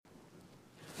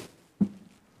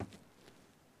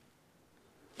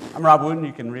I'm Rob Wooden.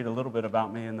 You can read a little bit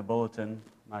about me in the bulletin.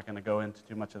 I'm not going to go into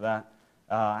too much of that.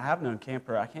 I have known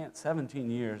Camper, 17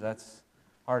 years. That's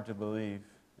hard to believe.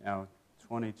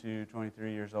 22,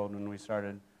 23 years old when we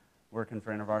started working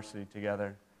for InterVarsity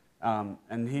together.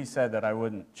 And he said that I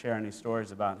wouldn't share any stories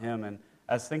about him. And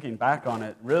as thinking back on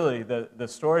it, really the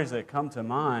stories that come to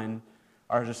mind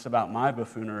are just about my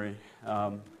buffoonery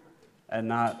and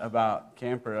not about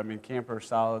Camper. I mean, Camper's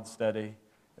solid, steady.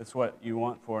 It's what you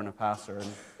want for in a pastor.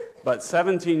 But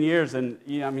 17 years, and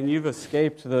you've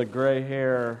escaped the gray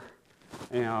hair.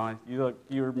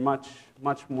 You're much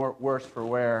more worse for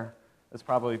wear. It's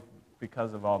probably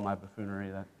because of all my buffoonery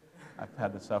that I've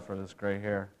had to suffer this gray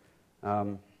hair.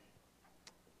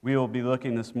 We will be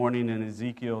looking this morning in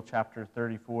Ezekiel chapter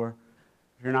 34.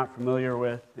 If you're not familiar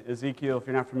with Ezekiel, if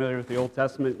you're not familiar with the Old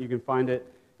Testament, you can find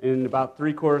it in about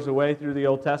 3/4 of the way through the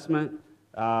Old Testament.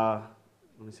 Let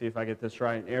me see if I get this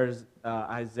right.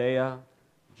 Isaiah,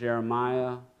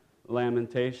 Jeremiah,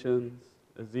 Lamentations,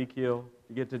 Ezekiel. If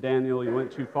you get to Daniel, you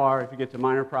went too far. If you get to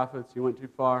minor prophets, you went too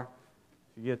far.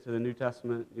 If you get to the New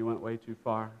Testament, you went way too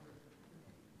far.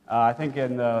 I think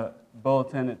in the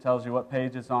bulletin it tells you what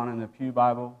page it's on in the Pew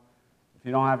Bible. If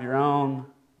you don't have your own,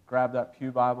 grab that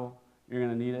Pew Bible. You're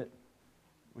going to need it.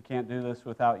 We can't do this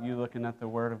without you looking at the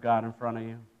Word of God in front of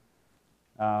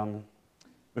you.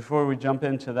 Before we jump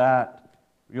into that,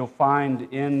 you'll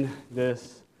find in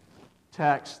this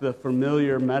text the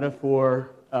familiar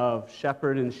metaphor of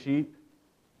shepherd and sheep.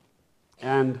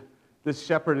 And this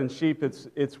shepherd and sheep,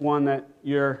 it's one that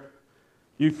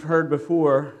you've heard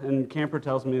before, and Camper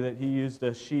tells me that he used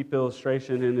a sheep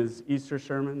illustration in his Easter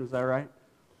sermon. Is that right?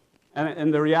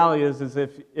 And the reality is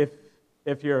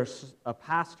if you're a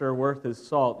pastor worth his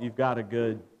salt, you've got a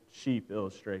good sheep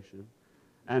illustration.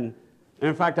 And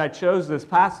in fact, I chose this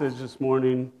passage this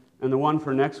morning and the one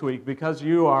for next week because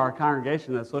you are a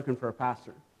congregation that's looking for a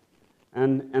pastor.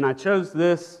 And I chose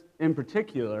this in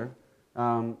particular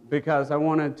because I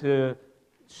wanted to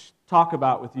talk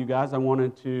about with you guys. I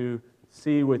wanted to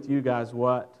see with you guys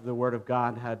what the Word of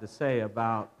God had to say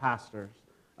about pastors,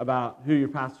 about who your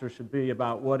pastor should be,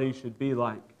 about what he should be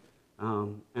like.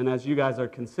 And as you guys are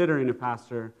considering a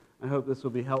pastor, I hope this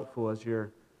will be helpful as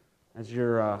you're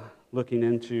looking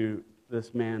into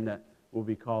this man that will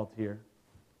be called here.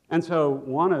 And so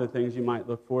one of the things you might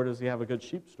look for is he have a good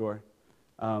sheep story.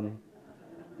 If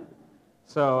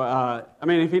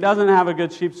he doesn't have a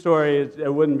good sheep story,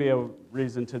 it wouldn't be a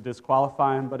reason to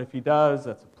disqualify him. But if he does,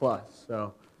 that's a plus.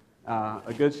 So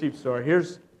a good sheep story.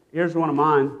 Here's one of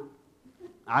mine.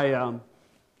 I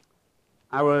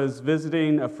was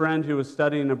visiting a friend who was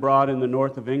studying abroad in the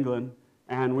north of England,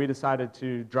 and we decided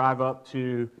to drive up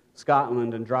to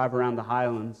Scotland and drive around the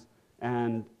Highlands.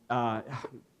 And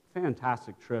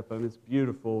fantastic trip. I mean, it's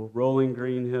beautiful, rolling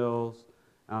green hills.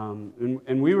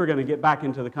 And we were going to get back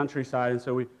into the countryside, and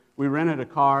so we rented a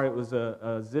car. It was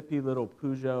a zippy little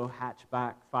Peugeot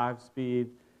hatchback, 5-speed,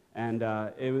 and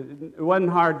it wasn't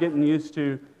hard getting used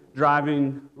to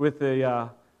driving with the,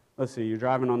 you're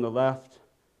driving on the left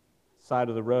side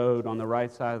of the road, on the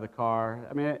right side of the car.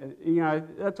 I mean,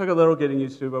 that took a little getting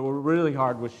used to, but what was really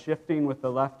hard was shifting with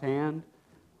the left hand.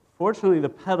 Fortunately, the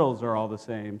pedals are all the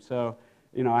same, so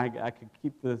I could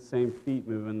keep the same feet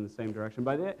moving in the same direction.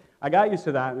 But I got used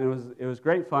to that, and it was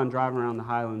great fun driving around the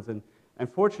Highlands. And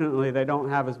fortunately, they don't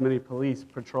have as many police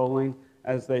patrolling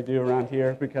as they do around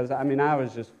here because, I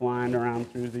was just flying around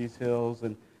through these hills.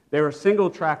 And they were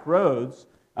single-track roads.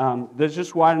 They're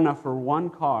just wide enough for one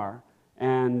car.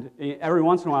 And every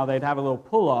once in a while, they'd have a little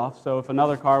pull-off, so if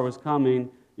another car was coming,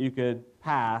 you could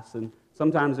pass. And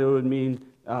sometimes it would mean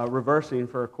reversing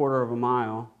for 1/4 of a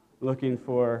mile, looking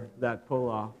for that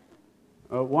pull-off.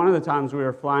 One of the times we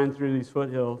were flying through these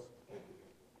foothills,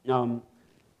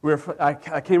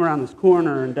 I came around this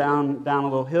corner and down a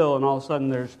little hill, and all of a sudden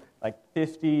there's like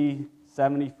 50,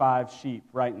 75 sheep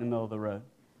right in the middle of the road.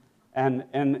 And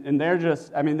they're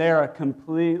just, they are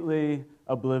completely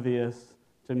oblivious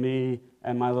to me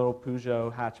and my little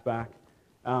Peugeot hatchback.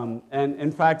 And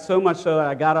in fact, so much so that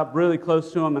I got up really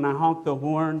close to them and I honked the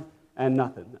horn and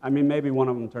nothing. Maybe one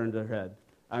of them turned their head.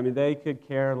 They could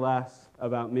care less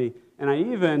about me. And I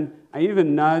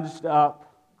even nudged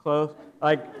up close.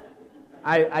 Like,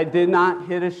 I did not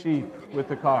hit a sheep with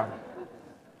the car.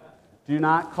 Do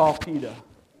not call PETA.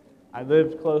 I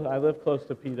lived close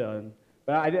to PETA.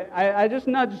 But I just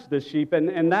nudged the sheep.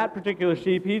 And that particular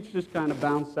sheep, he just kind of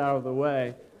bounced out of the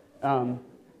way.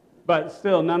 But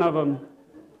still, none of them,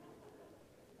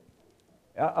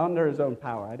 under his own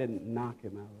power. I didn't knock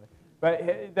him out of the way.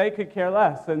 But they could care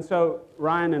less. And so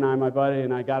Ryan and I, my buddy,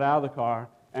 and I got out of the car,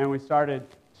 and we started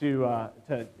to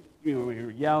we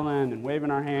were yelling and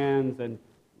waving our hands, and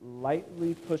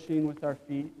lightly pushing with our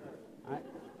feet,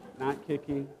 not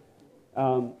kicking,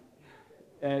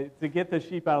 to get the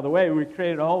sheep out of the way. We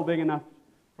created a hole big enough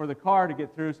for the car to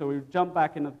get through, so we jumped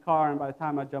back into the car, and by the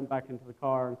time I jumped back into the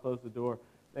car and closed the door,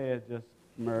 they had just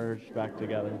merged back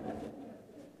together.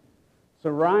 So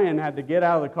Ryan had to get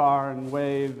out of the car and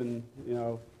wave and,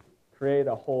 create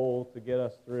a hole to get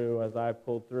us through as I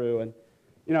pulled through. And,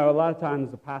 a lot of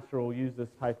times the pastor will use this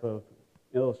type of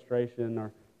illustration,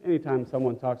 or anytime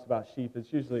someone talks about sheep,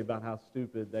 it's usually about how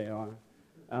stupid they are.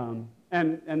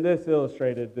 And this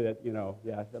illustrated that,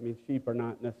 sheep are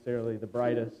not necessarily the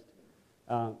brightest.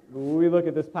 When we look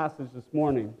at this passage this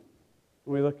morning,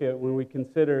 when we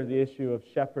consider the issue of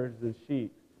shepherds and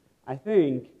sheep, I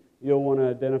think you'll want to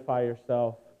identify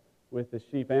yourself with the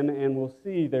sheep. And we'll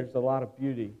see there's a lot of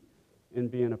beauty in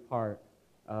being a part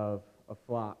of a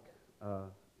flock,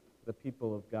 the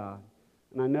people of God.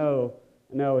 And I know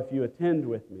if you attend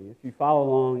with me, if you follow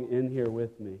along in here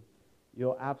with me,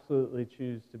 you'll absolutely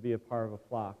choose to be a part of a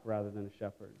flock rather than a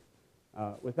shepherd.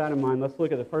 With that in mind, let's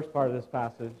look at the first part of this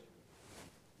passage.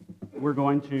 We're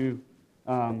going to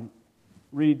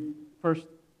read first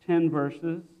 10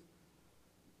 verses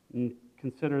and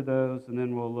consider those, and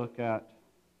then we'll look at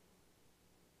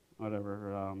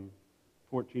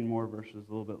 14 more verses a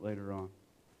little bit later on.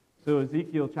 So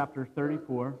Ezekiel chapter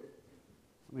 34,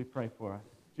 let me pray for us.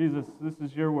 Jesus, this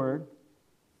is your word.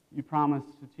 You promised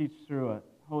to teach through it.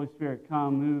 Holy Spirit,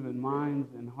 come, move in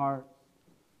minds and hearts,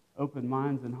 open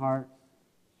minds and hearts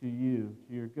to you,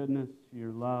 to your goodness, to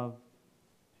your love,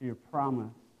 to your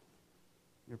promise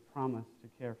to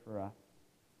care for us.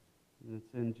 And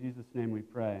it's in Jesus' name we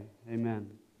pray. Amen.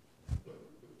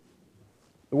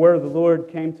 The word of the Lord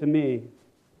came to me,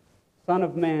 Son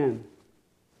of man,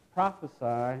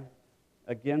 prophesy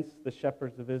against the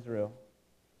shepherds of Israel.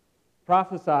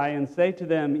 Prophesy and say to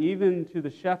them, even to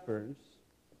the shepherds,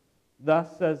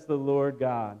 thus says the Lord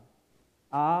God,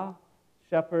 Ah,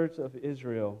 shepherds of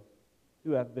Israel,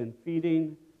 who have been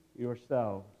feeding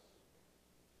yourselves.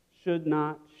 Should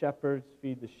not shepherds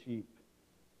feed the sheep?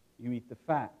 You eat the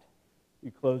fat.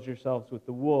 You clothe yourselves with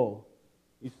the wool.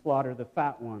 You slaughter the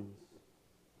fat ones.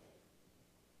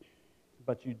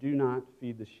 But you do not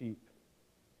feed the sheep.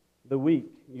 The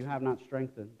weak you have not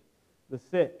strengthened. The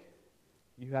sick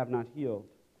you have not healed.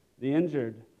 The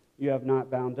injured you have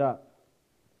not bound up.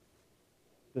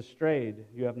 The strayed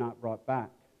you have not brought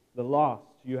back. The lost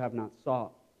you have not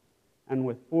sought. And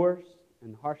with force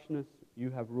and harshness you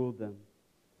have ruled them.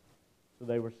 So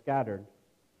they were scattered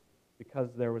because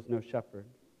there was no shepherd.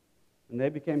 And they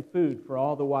became food for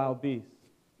all the wild beasts.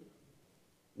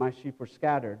 My sheep were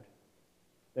scattered.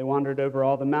 They wandered over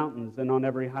all the mountains and on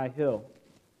every high hill.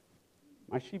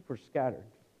 My sheep were scattered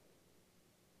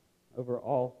over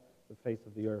all the face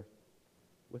of the earth,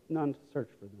 with none to search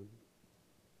for them.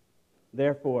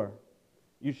 Therefore,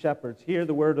 you shepherds, hear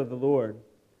the word of the Lord.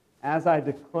 As I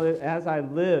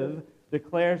live,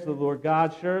 declares the Lord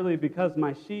God, surely because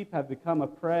my sheep have become a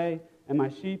prey, and my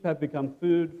sheep have become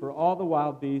food for all the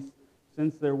wild beasts,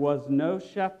 since there was no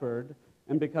shepherd,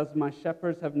 and because my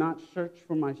shepherds have not searched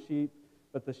for my sheep,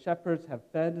 but the shepherds have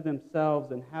fed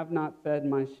themselves and have not fed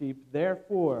my sheep.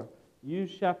 Therefore, you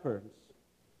shepherds,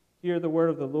 hear the word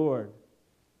of the Lord.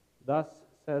 Thus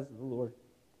says the Lord.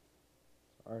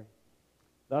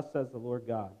 Thus says the Lord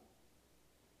God.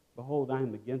 Behold, I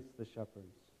am against the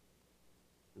shepherds,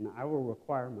 and I will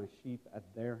require my sheep at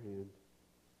their hand,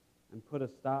 and put a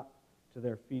stop to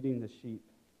their feeding the sheep.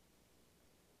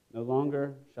 No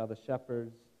longer shall the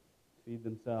shepherds feed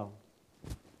themselves.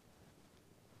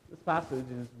 This passage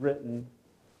is written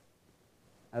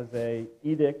as an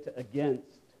edict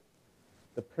against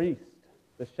the priests,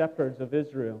 the shepherds of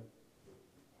Israel.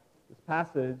 This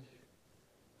passage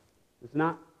is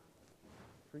not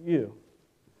for you.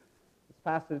 This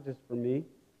passage is for me,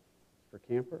 it's for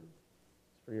Camper,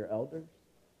 it's for your elders,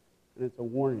 and it's a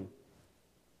warning.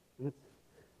 And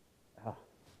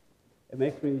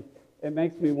it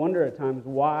makes me wonder at times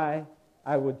why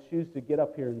I would choose to get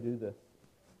up here and do this,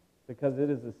 because it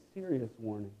is a serious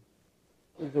warning.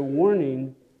 It's a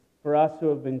warning for us who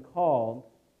have been called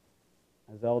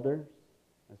as elders,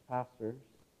 as pastors,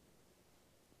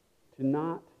 to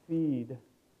not feed,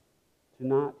 to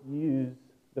not use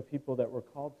the people that we're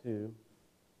called to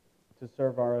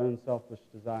serve our own selfish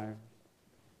desires.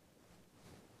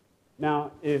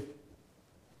 Now, if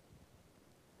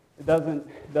it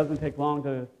doesn't take long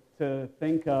to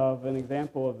think of an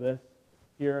example of this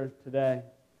here today.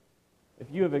 If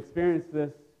you have experienced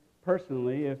this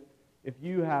personally, if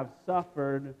you have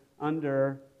suffered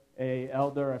under an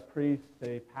elder, a priest,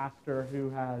 a pastor who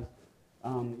has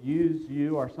use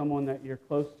you or someone that you're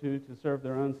close to serve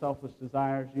their own selfish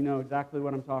desires, you know exactly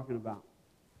what I'm talking about.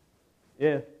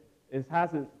 If it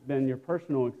hasn't been your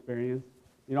personal experience,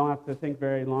 you don't have to think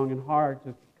very long and hard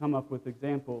to come up with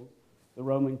examples. The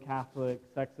Roman Catholic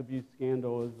sex abuse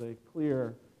scandal is a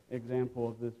clear example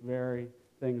of this very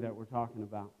thing that we're talking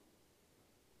about.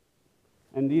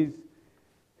 And these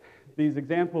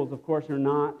examples, of course, are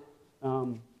not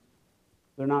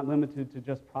they're not limited to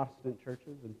just Protestant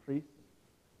churches and priests.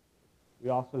 We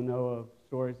also know of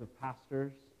stories of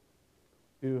pastors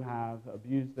who have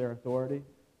abused their authority,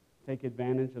 take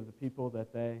advantage of the people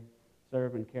that they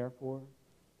serve and care for,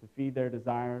 to feed their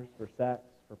desires for sex,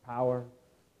 for power,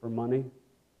 for money.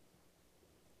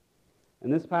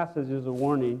 And this passage is a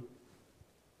warning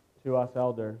to us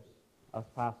elders, us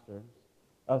pastors,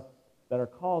 us that are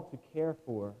called to care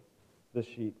for the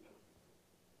sheep.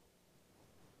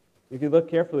 If you look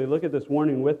carefully, look at this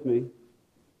warning with me.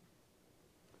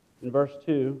 In verse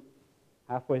 2,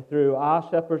 halfway through, "Ah,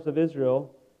 shepherds of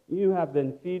Israel, you have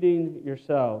been feeding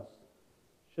yourselves.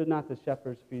 Should not the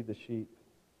shepherds feed the sheep?"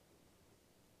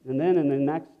 And then in the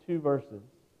next two verses,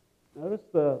 notice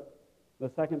the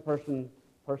second person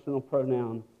personal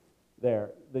pronoun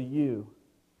there, the you.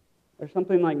 There's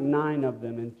something like 9 of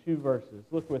them in 2 verses.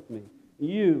 Look with me.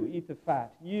 You eat the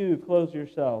fat. You clothe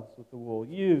yourselves with the wool.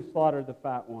 You slaughter the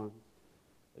fat ones.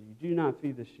 But you do not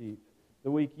feed the sheep.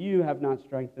 The weak you have not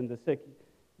strengthened. The sick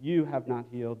you have not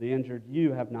healed. The injured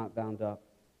you have not bound up.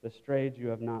 The strayed you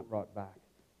have not brought back.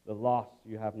 The lost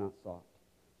you have not sought.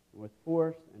 And with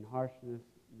force and harshness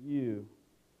you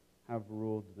have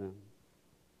ruled them.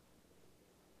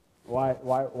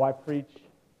 Why preach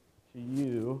to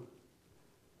you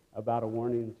about a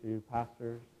warning to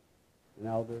pastors and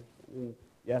elders?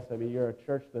 Yes, you're a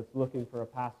church that's looking for a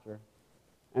pastor.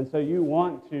 And so you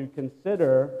want to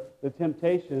consider the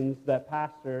temptations that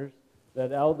pastors,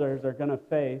 that elders are going to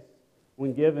face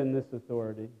when given this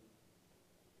authority.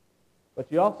 But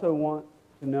you also want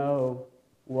to know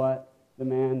what the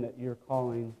man that you're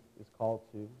calling is called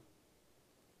to.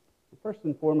 First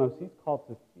and foremost, he's called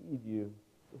to feed you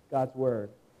with God's Word.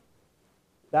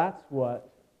 That's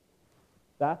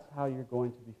how you're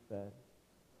going to be fed.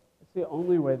 It's the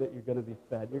only way that you're going to be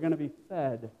fed. You're going to be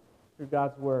fed through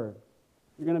God's Word.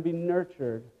 You're going to be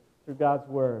nurtured through God's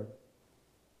Word.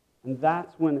 And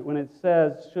that's when it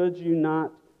says,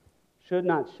 should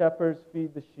not shepherds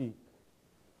feed the sheep?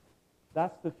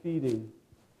 That's the feeding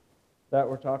that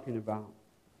we're talking about.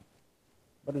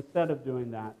 But instead of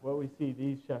doing that, what we see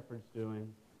these shepherds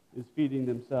doing is feeding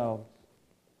themselves.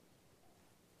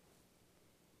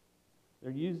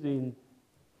 They're using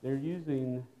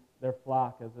their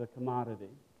flock as a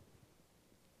commodity.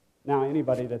 Now,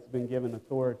 anybody that's been given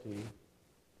authority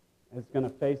is going to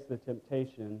face the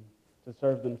temptation to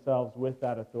serve themselves with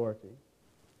that authority.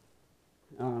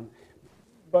 But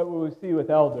what we see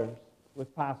with elders,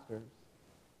 with pastors,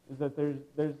 is that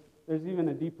there's even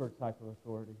a deeper type of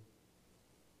authority.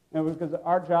 Because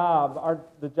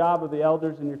the job of the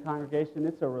elders in your congregation,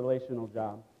 it's a relational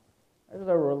job. There's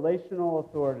a relational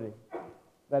authority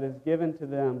that is given to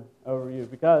them over you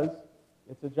because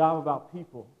it's a job about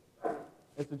people.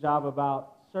 It's a job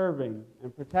about serving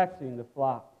and protecting the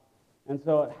flock. And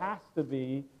so it has to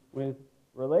be with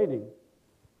relating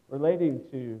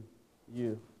to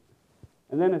you.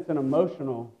 And then it's an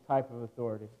emotional type of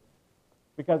authority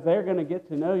because they're going to get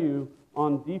to know you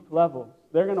on deep levels.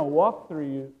 They're going to walk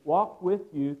with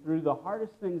you through the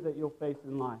hardest things that you'll face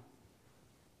in life,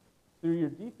 through your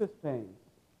deepest pains,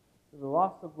 through the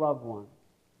loss of loved ones,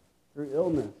 through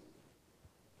illness,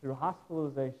 through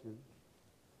hospitalization,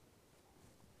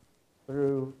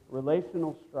 through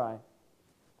relational strife,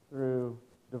 through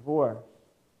divorce,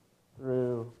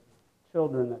 through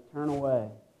children that turn away.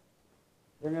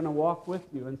 They're going to walk with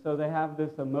you. And so they have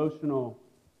this emotional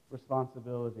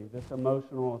responsibility, this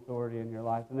emotional authority in your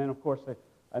life. And then, of course,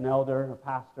 an elder, a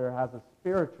pastor, has a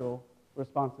spiritual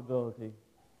responsibility.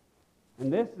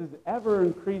 And this is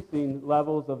ever-increasing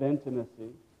levels of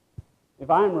intimacy. If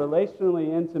I'm relationally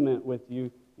intimate with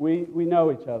you, we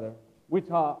know each other. We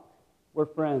talk. We're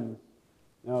friends.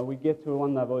 We get to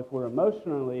one level. If we're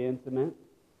emotionally intimate,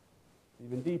 it's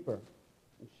even deeper.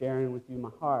 I'm sharing with you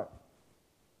my heart.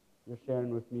 You're sharing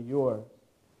with me yours.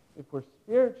 If we're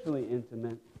spiritually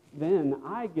intimate, then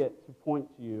I get to point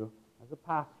to you as a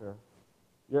pastor.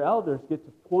 Your elders get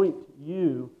to point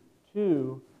you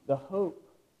to the hope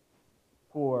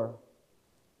for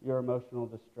your emotional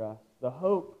distress, the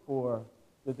hope for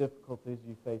the difficulties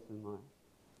you face in life.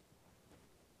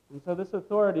 And so this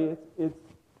authority, it's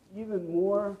even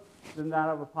more than that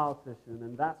of a politician,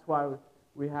 and that's why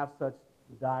we have such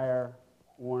dire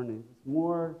warnings. It's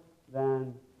more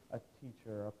than a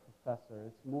teacher, a professor.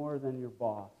 It's more than your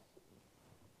boss.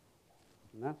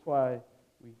 And that's why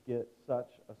we get such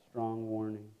a strong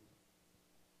warning.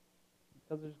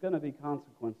 Because there's going to be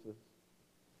consequences.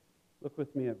 Look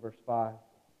with me at verse 5.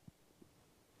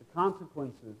 The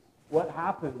consequences. What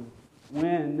happens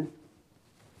when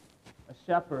a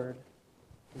shepherd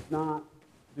does not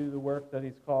do the work that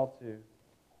he's called to?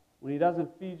 When he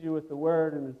doesn't feed you with the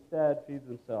word and instead feeds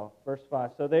himself. Verse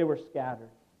 5. So they were scattered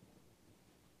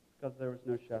because there was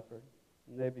no shepherd.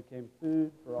 And they became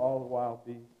food for all the wild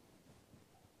beasts.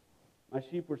 My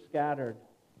sheep were scattered.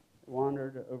 They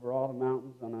wandered over all the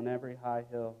mountains and on every high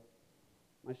hill.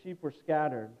 My sheep were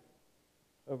scattered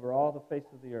over all the face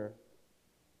of the earth,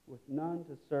 with none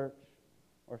to search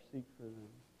or seek for them.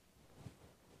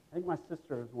 I think my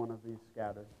sister is one of these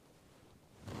scattered.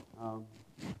 When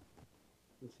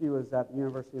she was at the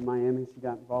University of Miami, she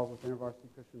got involved with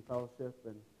InterVarsity Christian Fellowship,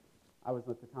 and I was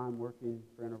at the time working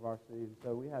for InterVarsity, and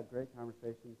so we had great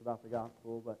conversations about the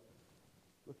gospel, but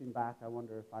looking back, I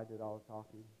wonder if I did all the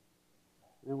talking.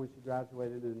 And then when she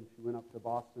graduated and she went up to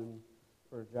Boston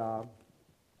for a job,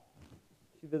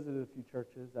 she visited a few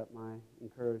churches at my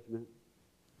encouragement.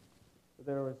 But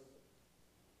there was,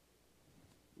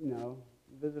 you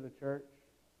visit a church,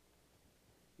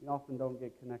 you often don't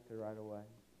get connected right away.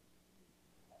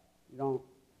 You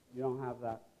don't have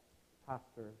that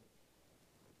pastor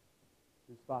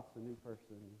who spots a new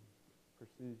person,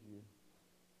 pursues you,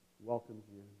 welcomes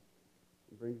you,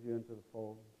 and brings you into the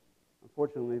fold.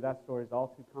 Unfortunately, that story is all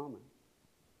too common.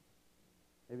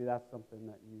 Maybe that's something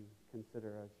that you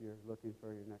consider as you're looking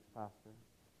for your next pastor.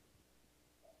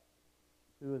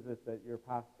 Who is it that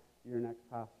your next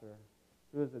pastor,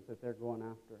 who is it that they're going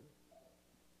after?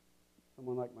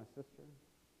 Someone like my sister?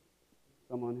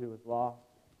 Someone who is lost?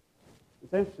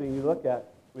 It's interesting, you look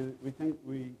at,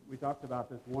 we talked about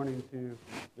this warning to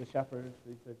the shepherds.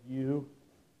 He said, you.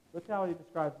 Look how he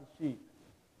describes the sheep.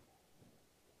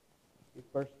 It's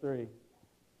verse 3.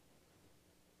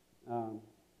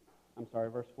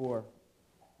 Verse 4.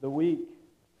 The weak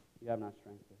you have not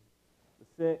strengthened. The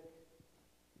sick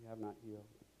you have not healed.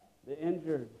 The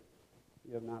injured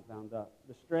you have not bound up.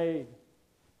 The strayed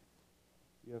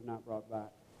you have not brought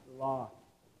back. The lost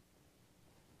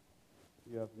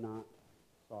you have not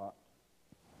sought.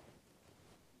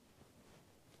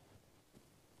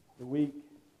 The weak,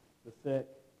 the sick,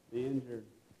 the injured,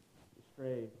 the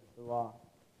strayed, the lost.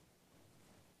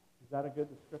 Is that a good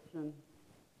description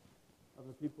of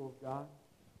the people of God?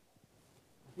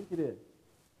 I think it is.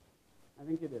 I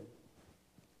think it is.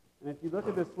 And if you look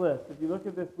at this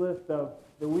list of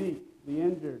the weak, the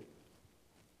injured,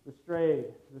 the strayed,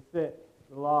 the sick,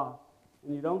 the lost,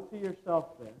 and you don't see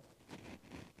yourself there,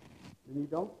 then you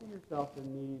don't see yourself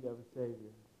in need of a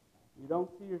Savior. You don't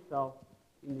see yourself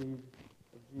in need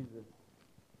of Jesus.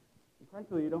 And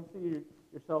frankly, you don't see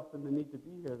yourself in the need to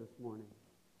be here this morning.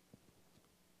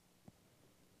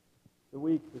 The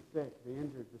weak, the sick, the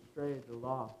injured, the strayed, the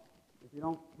lost. If you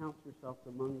don't count yourself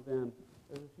among them,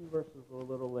 there's a few verses a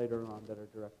little later on that are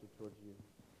directed towards you.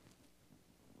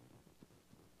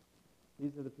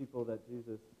 These are the people that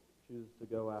Jesus chooses to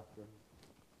go after.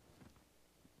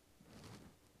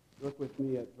 Look with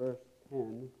me at verse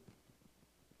 10.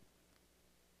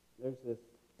 There's this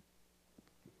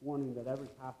warning that every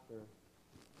pastor,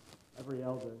 every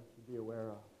elder should be aware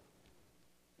of.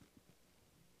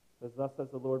 It says, thus says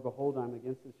the Lord, behold, I am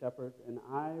against the shepherds, and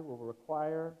I will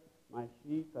require my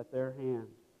sheep at their hand.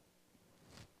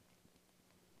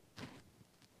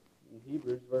 In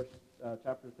Hebrews,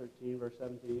 chapter 13, verse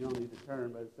 17, you don't need to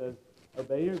turn, but it says,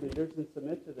 obey your leaders and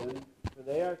submit to them, for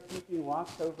they are keeping watch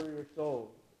over your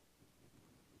souls,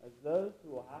 as those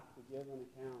who will have to give an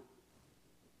account.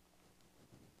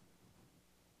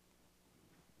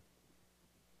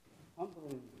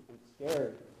 Humbling and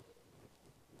scary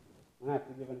when I have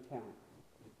to give an account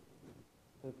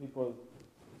to the people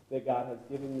that God has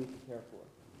given me to care for.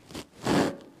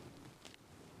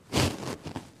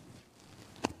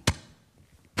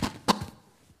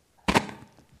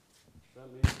 Does that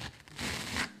mean?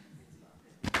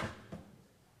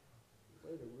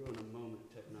 Way to ruin a moment,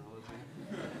 technology.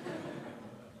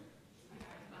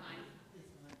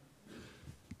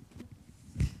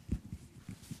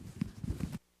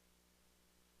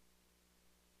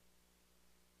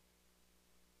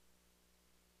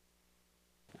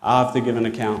 I'll have to give an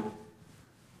account.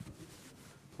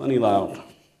 Plenty loud.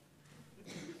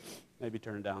 Maybe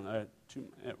turn it down.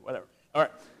 Whatever. All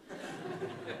right.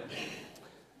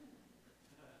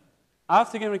 I'll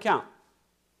have to give an account.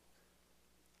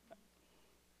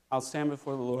 I'll stand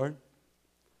before the Lord.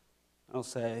 I'll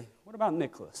say, what about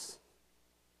Nicholas?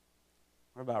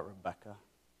 What about Rebecca?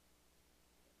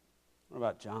 What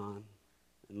about John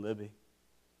and Libby?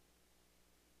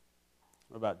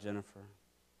 What about Jennifer?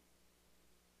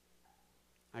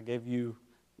 I gave you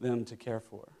them to care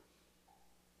for.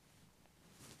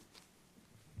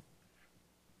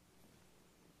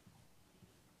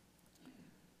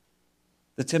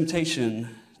 The temptation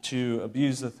to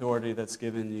abuse authority that's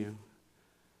given you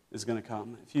is going to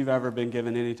come. If you've ever been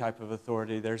given any type of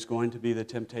authority, there's going to be the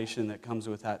temptation that comes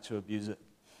with that to abuse it.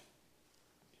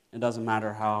 It doesn't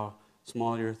matter how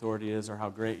small your authority is or how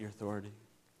great your authority.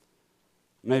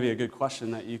 Maybe a good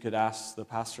question that you could ask the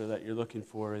pastor that you're looking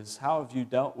for is, how have you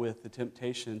dealt with the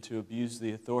temptation to abuse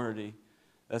the authority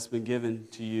that's been given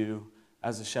to you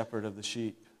as a shepherd of the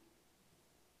sheep?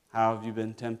 How have you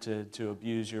been tempted to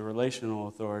abuse your relational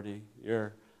authority,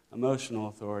 your emotional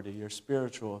authority, your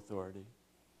spiritual authority?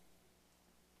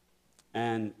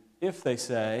 And if they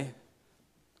say,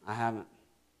 I haven't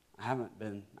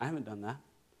done that,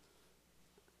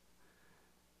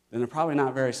 then they're probably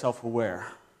not very self-aware.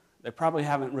 They probably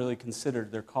haven't really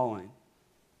considered their calling,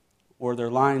 or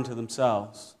they're lying to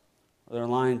themselves, or they're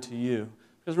lying to you.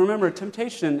 Because remember,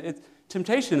 temptation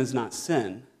is not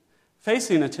sin.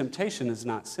 Facing a temptation is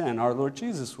not sin. Our Lord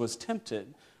Jesus was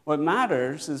tempted. What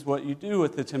matters is what you do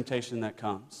with the temptation that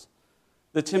comes.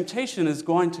 The temptation is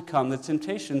going to come. The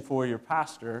temptation for your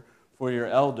pastor, for your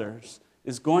elders,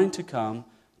 is going to come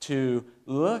to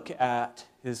look at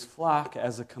his flock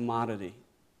as a commodity.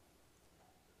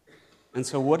 And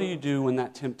so what do you do when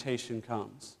that temptation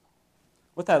comes?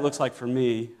 What that looks like for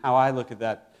me, how I look at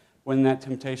that, when that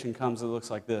temptation comes, it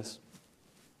looks like this.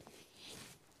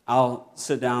 I'll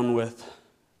sit down with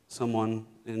someone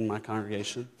in my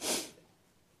congregation,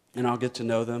 and I'll get to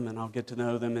know them, and I'll get to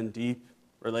know them in deep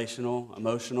relational,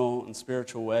 emotional, and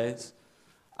spiritual ways.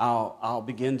 I'll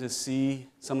begin to see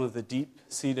some of the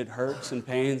deep-seated hurts and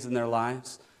pains in their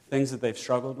lives, things that they've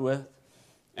struggled with,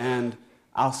 and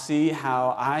I'll see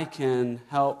how I can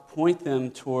help point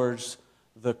them towards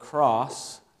the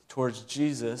cross, towards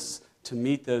Jesus, to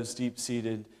meet those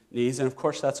deep-seated needs. And of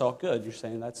course, that's all good. You're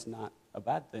saying that's not a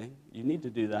bad thing. You need to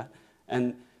do that.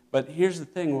 But here's the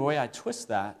thing, the way I twist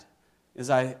that is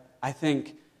I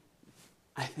think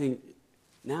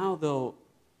now they'll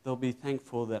be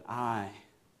thankful that I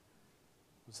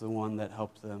was the one that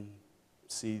helped them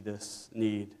see this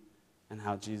need and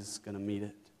how Jesus is going to meet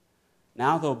it.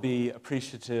 Now they'll be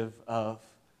appreciative of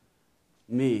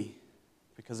me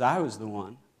because I was the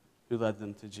one who led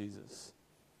them to Jesus.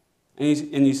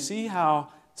 And you see how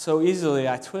so easily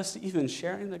I twist even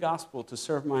sharing the gospel to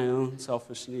serve my own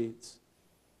selfish needs.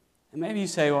 And maybe you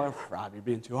say, well, Rob, you're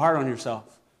being too hard on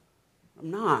yourself.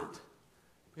 I'm not.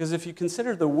 Because if you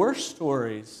consider the worst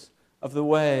stories of the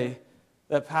way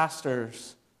that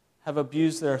pastors have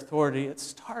abused their authority, it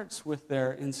starts with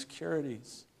their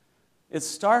insecurities. It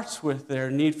starts with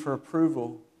their need for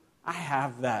approval. I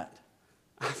have that.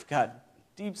 I've got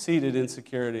deep-seated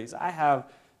insecurities. I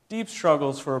have deep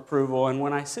struggles for approval. And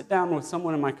when I sit down with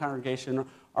someone in my congregation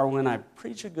or when I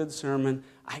preach a good sermon,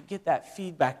 I get that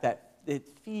feedback that it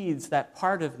feeds that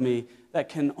part of me that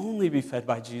can only be fed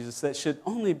by Jesus, that should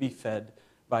only be fed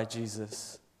by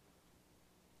Jesus.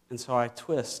 And so I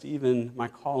twist even my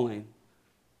calling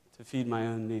to feed my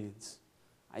own needs.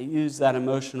 I use that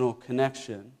emotional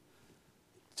connection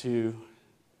to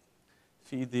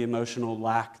feed the emotional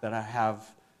lack that I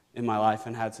have in my life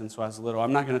and had since I was little.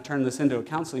 I'm not going to turn this into a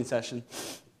counseling session.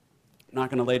 I'm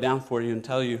not going to lay down for you and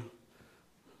tell you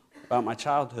about my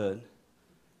childhood.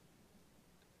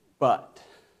 But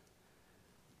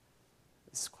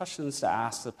it's questions to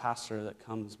ask the pastor that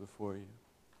comes before you.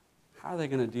 How are they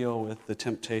going to deal with the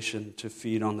temptation to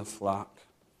feed on the flock?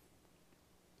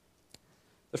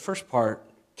 The first part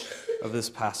of this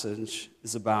passage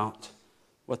is about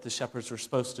what the shepherds were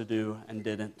supposed to do and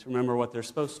didn't. Remember, what they're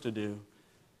supposed to do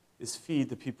is feed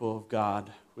the people of God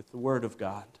with the Word of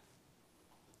God.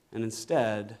 And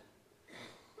instead,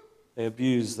 they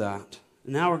abuse that.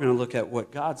 And now we're going to look at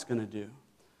what God's going to do.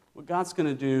 What God's going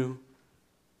to do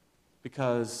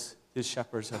because his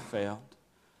shepherds have failed.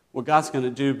 What God's going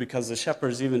to do because the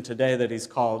shepherds even today that he's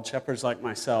called, shepherds like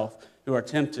myself, who are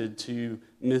tempted to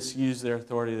misuse their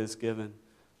authority that's given.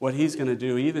 What he's going to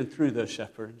do even through those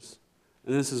shepherds.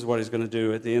 And this is what he's going to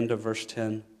do at the end of verse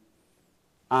 10.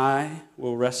 I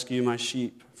will rescue my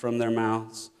sheep from their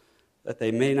mouths, that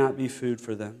they may not be food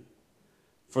for them.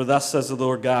 For thus says the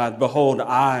Lord God, behold,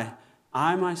 I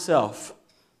myself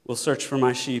will search for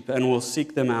my sheep and will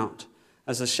seek them out.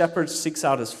 As a shepherd seeks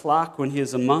out his flock when he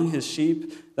is among his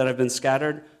sheep that have been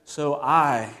scattered, so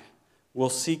I will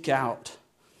seek out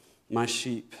my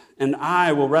sheep, and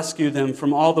I will rescue them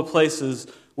from all the places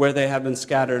where they have been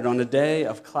scattered on a day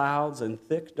of clouds and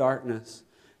thick darkness.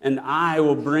 and I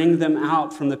will bring them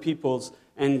out from the peoples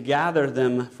and gather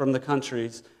them from the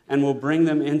countries, and will bring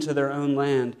them into their own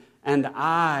land. And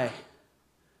I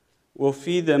will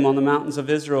feed them on the mountains of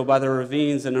Israel by the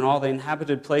ravines and in all the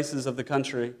inhabited places of the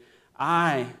country.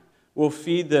 I will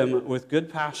feed them with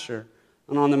good pasture,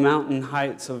 and on the mountain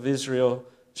heights of Israel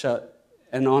shall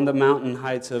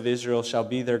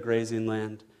be their grazing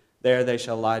land. There they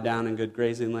shall lie down in good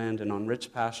grazing land, and on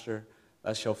rich pasture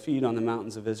they shall feed on the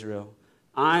mountains of Israel.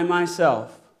 I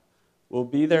myself will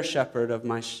be their shepherd of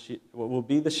my sheep,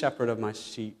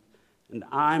 and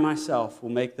I myself will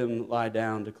make them lie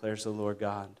down, declares the Lord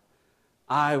God.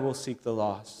 I will seek the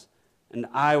lost, and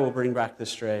I will bring back the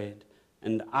strayed,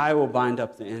 and I will bind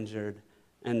up the injured,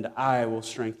 and I will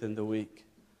strengthen the weak.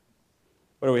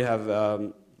 What do we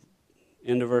have?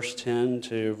 End of verse 10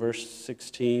 to verse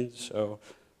 16, so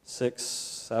 6,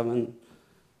 7,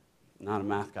 not a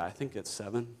math guy, I think it's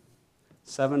 7.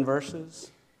 7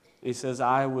 verses. And he says,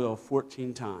 I will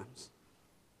 14 times.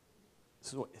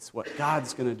 It's what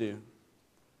God's going to do.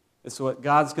 It's what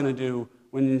God's going to do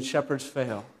when shepherds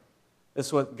fail.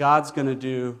 It's what God's going to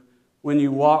do when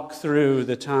you walk through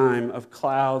the time of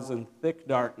clouds and thick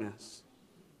darkness.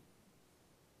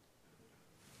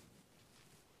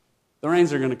 The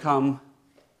rains are going to come.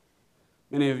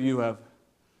 Many of you have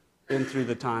been through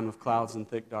the time of clouds and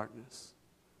thick darkness.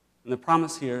 And the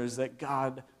promise here is that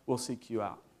God will seek you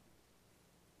out.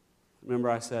 Remember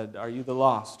I said, are you the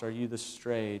lost? Are you the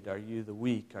strayed? Are you the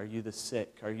weak? Are you the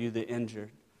sick? Are you the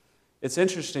injured? It's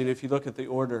interesting if you look at the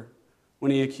order.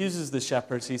 When he accuses the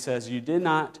shepherds, he says, you did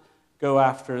not go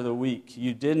after the weak.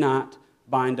 You did not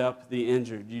bind up the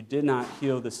injured. You did not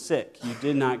heal the sick. You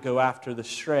did not go after the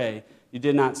stray. You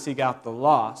did not seek out the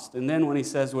lost. And then when he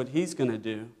says what he's going to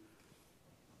do,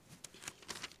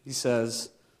 he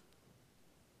says,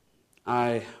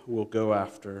 I will go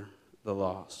after the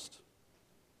lost.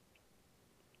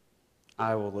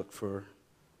 I will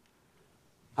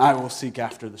seek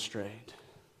after the strayed.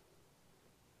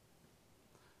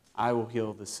 I will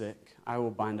heal the sick. I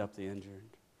will bind up the injured.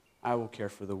 I will care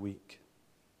for the weak.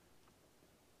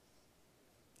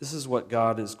 This is what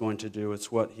God is going to do.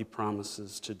 It's what he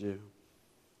promises to do.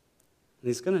 And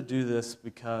he's going to do this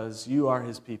because you are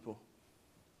his people.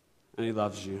 And he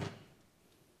loves you.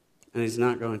 And he's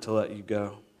not going to let you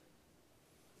go.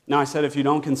 Now I said if you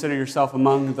don't consider yourself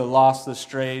among the lost, the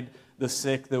strayed, the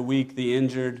sick, the weak, the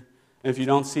injured, and if you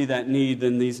don't see that need,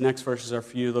 then these next verses are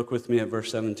for you. Look with me at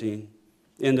verse 17,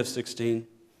 end of 16.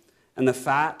 And the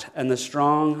fat and the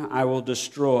strong I will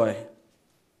destroy.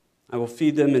 I will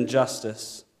feed them in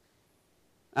justice.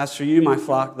 As for you, my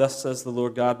flock, thus says the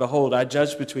Lord God, behold, I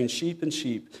judge between sheep and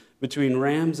sheep, between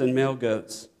rams and male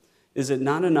goats. Is it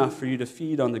not enough for you to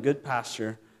feed on the good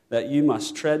pasture, that you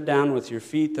must tread down with your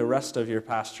feet the rest of your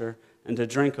pasture, and to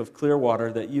drink of clear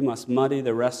water, that you must muddy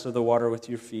the rest of the water with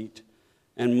your feet?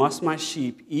 And must my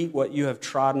sheep eat what you have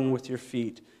trodden with your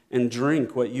feet, and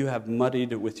drink what you have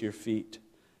muddied with your feet?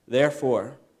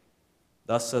 Therefore,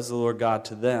 thus says the Lord God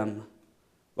to them,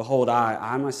 behold,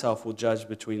 I myself will judge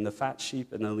between the fat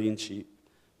sheep and the lean sheep,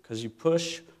 because you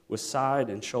push with side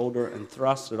and shoulder and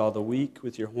thrust at all the weak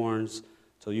with your horns,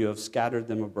 till you have scattered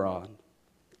them abroad.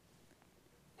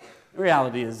 The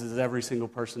reality is every single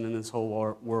person in this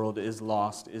whole world is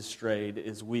lost, is strayed,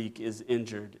 is weak, is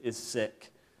injured, is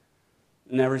sick.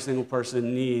 And every single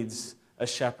person needs a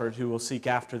shepherd who will seek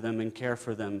after them and care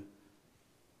for them.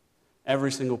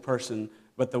 Every single person.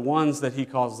 But the ones that he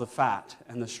calls the fat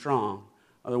and the strong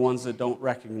are the ones that don't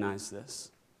recognize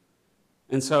this.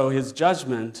 And so his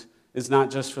judgment is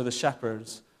not just for the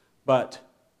shepherds, but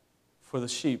for the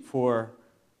sheep, for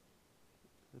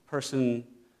the person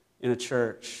in a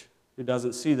church who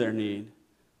doesn't see their need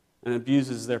and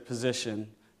abuses their position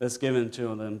that's given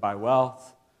to them by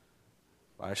wealth,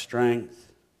 by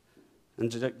strength.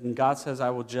 And God says,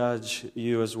 I will judge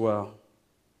you as well.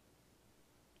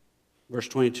 Verse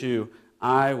 22,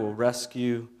 I will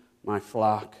rescue my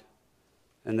flock,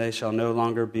 and they shall no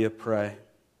longer be a prey.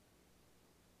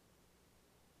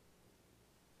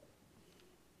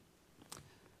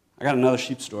 I got another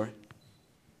sheep story.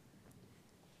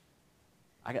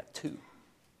 I got 2.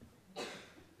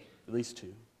 At least 2.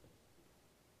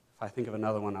 If I think of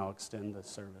another one, I'll extend the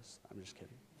service. I'm just kidding.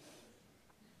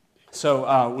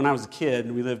 So when I was a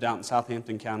kid, we lived out in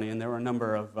Southampton County, and there were a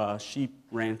number of sheep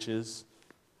ranches.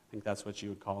 I think that's what you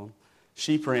would call them.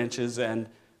 Sheep ranches, and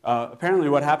apparently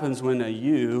what happens when a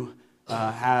ewe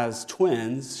has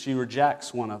twins, she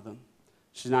rejects one of them.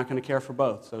 She's not going to care for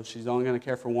both, so she's only going to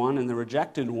care for one, and the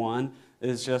rejected one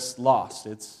is just lost.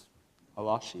 It's a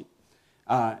lost sheep.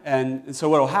 And so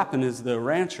what will happen is the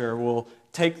rancher will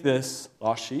take this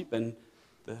lost sheep and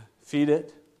feed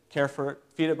it care for it,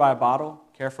 feed it by a bottle,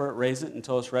 care for it, raise it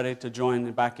until it's ready to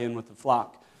join back in with the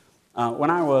flock.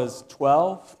 When I was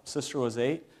 12, sister was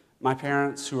 8, my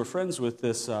parents, who were friends with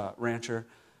this rancher,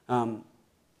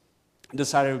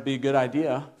 decided it would be a good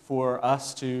idea for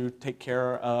us to take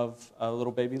care of a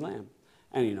little baby lamb.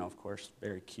 And, of course,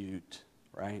 very cute,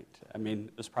 right? I mean,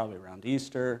 it was probably around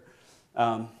Easter.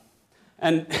 And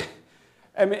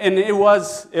it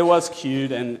was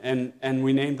cute, and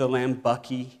we named the lamb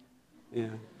Bucky.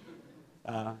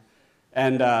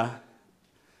 And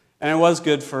it was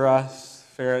good for us,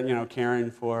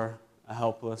 caring for a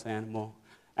helpless animal.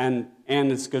 And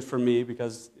it's good for me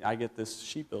because I get this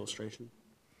sheep illustration.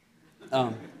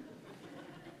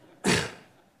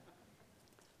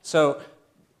 So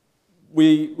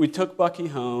we took Bucky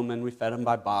home and we fed him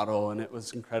by bottle, and it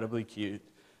was incredibly cute.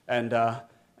 And I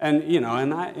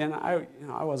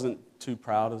wasn't too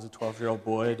proud as a 12-year-old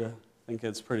boy to think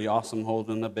it's pretty awesome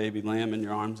holding a baby lamb in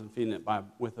your arms and feeding it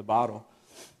with a bottle.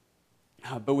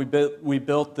 But we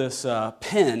built this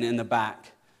pen in the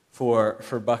back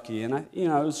for Bucky, and it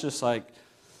was just like,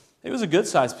 it was a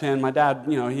good-sized pen. My dad,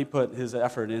 he put his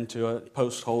effort into it,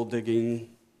 post-hole digging,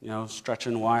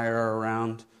 stretching wire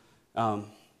around.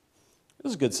 It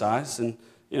was a good size, and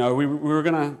we were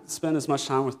going to spend as much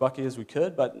time with Bucky as we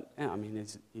could, but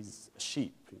he's a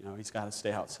sheep. He's got to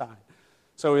stay outside.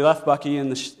 So we left Bucky in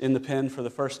the pen for the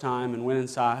first time and went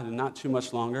inside, and not too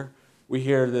much longer, we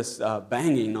hear this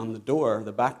banging on the door,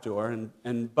 the back door,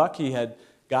 and Bucky had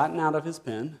gotten out of his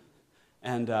pen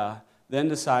and then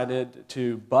decided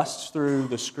to bust through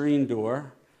the screen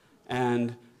door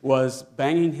and was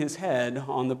banging his head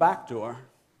on the back door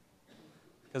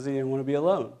because he didn't want to be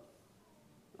alone.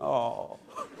 Oh.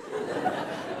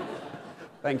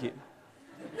 Thank you.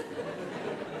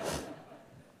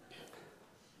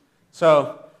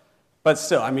 So, but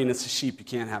still, it's a sheep. You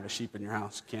can't have a sheep in your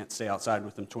house. You can't stay outside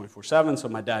with them 24/7. So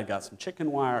my dad got some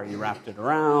chicken wire. He wrapped it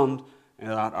around.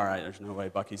 And I thought, all right, there's no way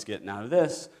Bucky's getting out of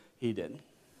this. He did.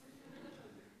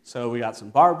 So we got some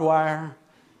barbed wire.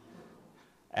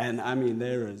 And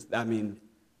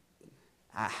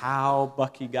how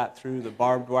Bucky got through the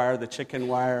barbed wire, the chicken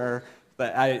wire,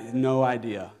 I had no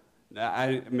idea.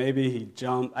 Maybe he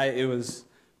jumped.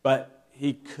 But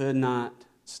he could not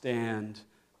stand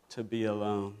to be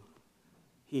alone.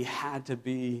 He had to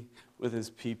be with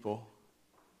his people.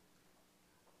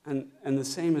 And the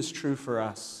same is true for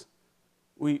us.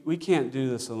 We can't do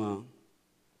this alone.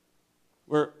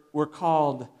 We're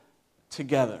called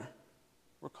together.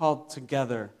 We're called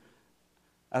together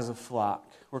as a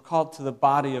flock. We're called to the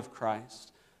body of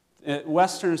Christ.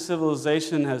 Western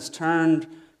civilization has turned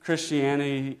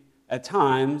Christianity at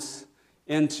times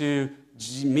into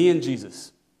me and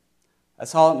Jesus.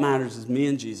 That's all that matters, is me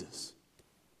and Jesus.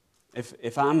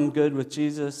 If I'm good with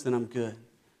Jesus, then I'm good.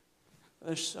 But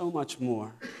there's so much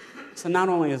more. So not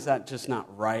only is that just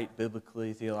not right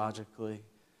biblically, theologically,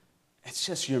 it's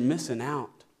just you're missing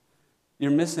out.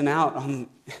 You're missing out on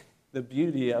the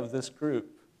beauty of this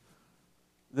group,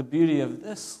 the beauty of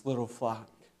this little flock.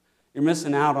 You're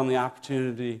missing out on the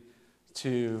opportunity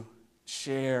to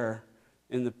share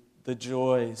in the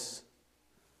joys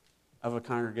of a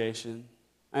congregation.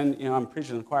 And, I'm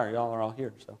preaching in the choir. Y'all are all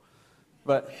here, so.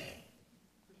 But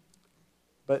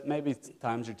maybe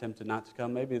times you're tempted not to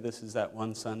come. Maybe this is that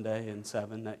one Sunday in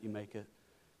 7 that you make it.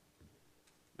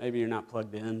 Maybe you're not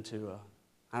plugged into,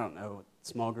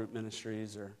 small group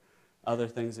ministries or other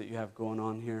things that you have going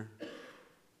on here.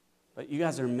 But you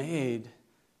guys are made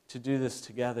to do this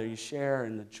together. You share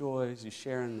in the joys. You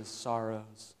share in the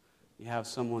sorrows. You have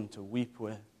someone to weep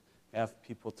with. You have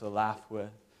people to laugh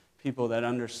with. People that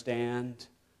understand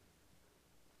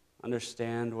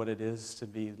what it is to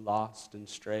be lost and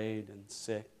strayed and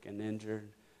sick and injured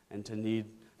and to need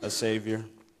a Savior.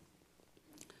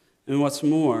 And what's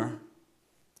more,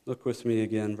 look with me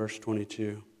again, verse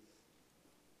 22.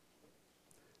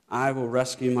 I will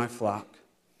rescue my flock.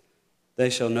 They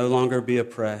shall no longer be a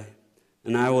prey,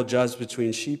 and I will judge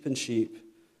between sheep and sheep,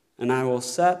 and I will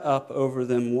set up over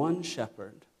them one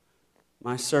shepherd,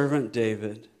 my servant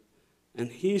David, and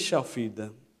he shall feed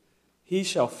them. He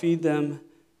shall feed them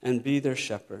and be their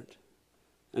shepherd.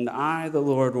 And I, the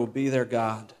Lord, will be their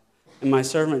God, and my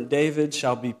servant David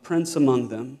shall be prince among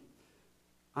them.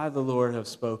 I, the Lord, have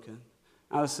spoken.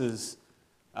 Now, this is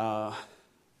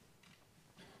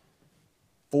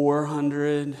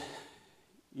 400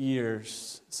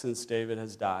 years since David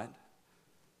has died.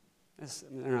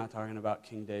 They're not talking about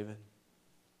King David.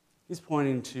 He's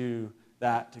pointing to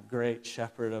that great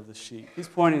shepherd of the sheep. He's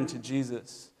pointing to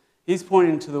Jesus. He's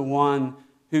pointing to the one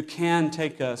who can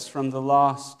take us from the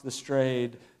lost, the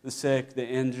strayed, the sick, the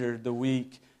injured, the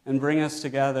weak, and bring us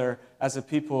together as a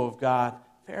people of God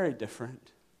very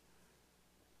different.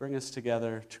 Bring us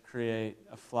together to create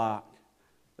a flock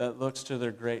that looks to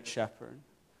their great shepherd.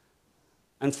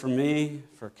 And for me,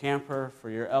 for Camper, for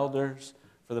your elders,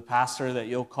 for the pastor that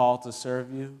you'll call to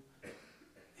serve you,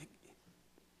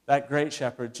 that great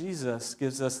shepherd, Jesus,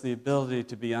 gives us the ability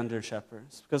to be under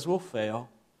shepherds because we'll fail.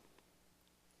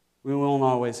 We won't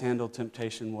always handle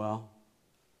temptation well.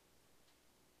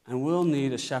 And we'll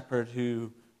need a shepherd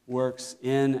who works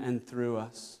in and through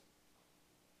us.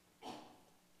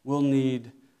 We'll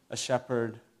need a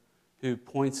shepherd who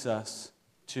points us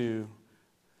to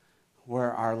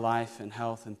where our life and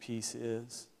health and peace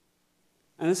is.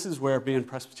 And this is where being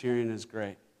Presbyterian is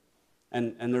great.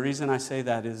 And the reason I say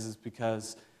that is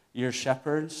because your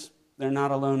shepherds, they're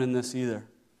not alone in this either.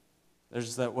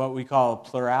 There's what we call a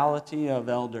plurality of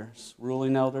elders,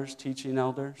 ruling elders, teaching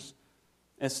elders.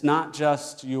 It's not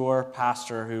just your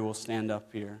pastor who will stand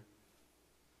up here,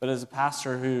 but as a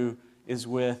pastor who is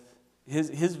with,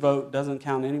 his vote doesn't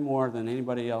count any more than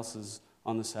anybody else's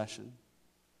on the session.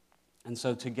 And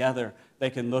so together, they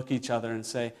can look each other and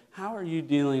say, how are you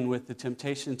dealing with the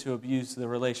temptation to abuse the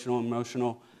relational,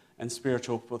 emotional, and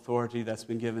spiritual authority that's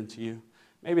been given to you?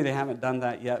 Maybe they haven't done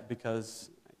that yet because,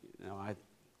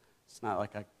 it's not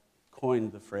like I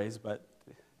coined the phrase, but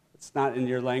it's not in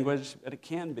your language, but it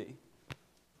can be.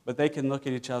 But they can look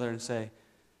at each other and say,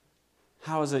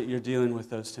 how is it you're dealing with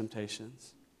those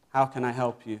temptations? How can I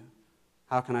help you?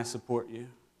 How can I support you?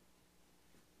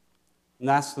 And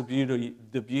that's the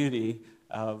beauty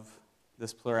of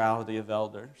this plurality of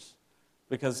elders.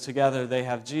 Because together they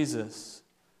have Jesus.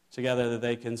 Together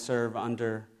they can serve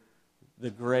under the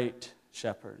great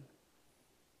shepherd.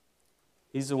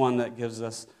 He's the one that gives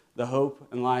us the hope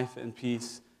and life and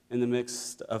peace in the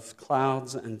midst of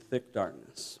clouds and thick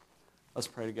darkness. Let's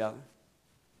pray together.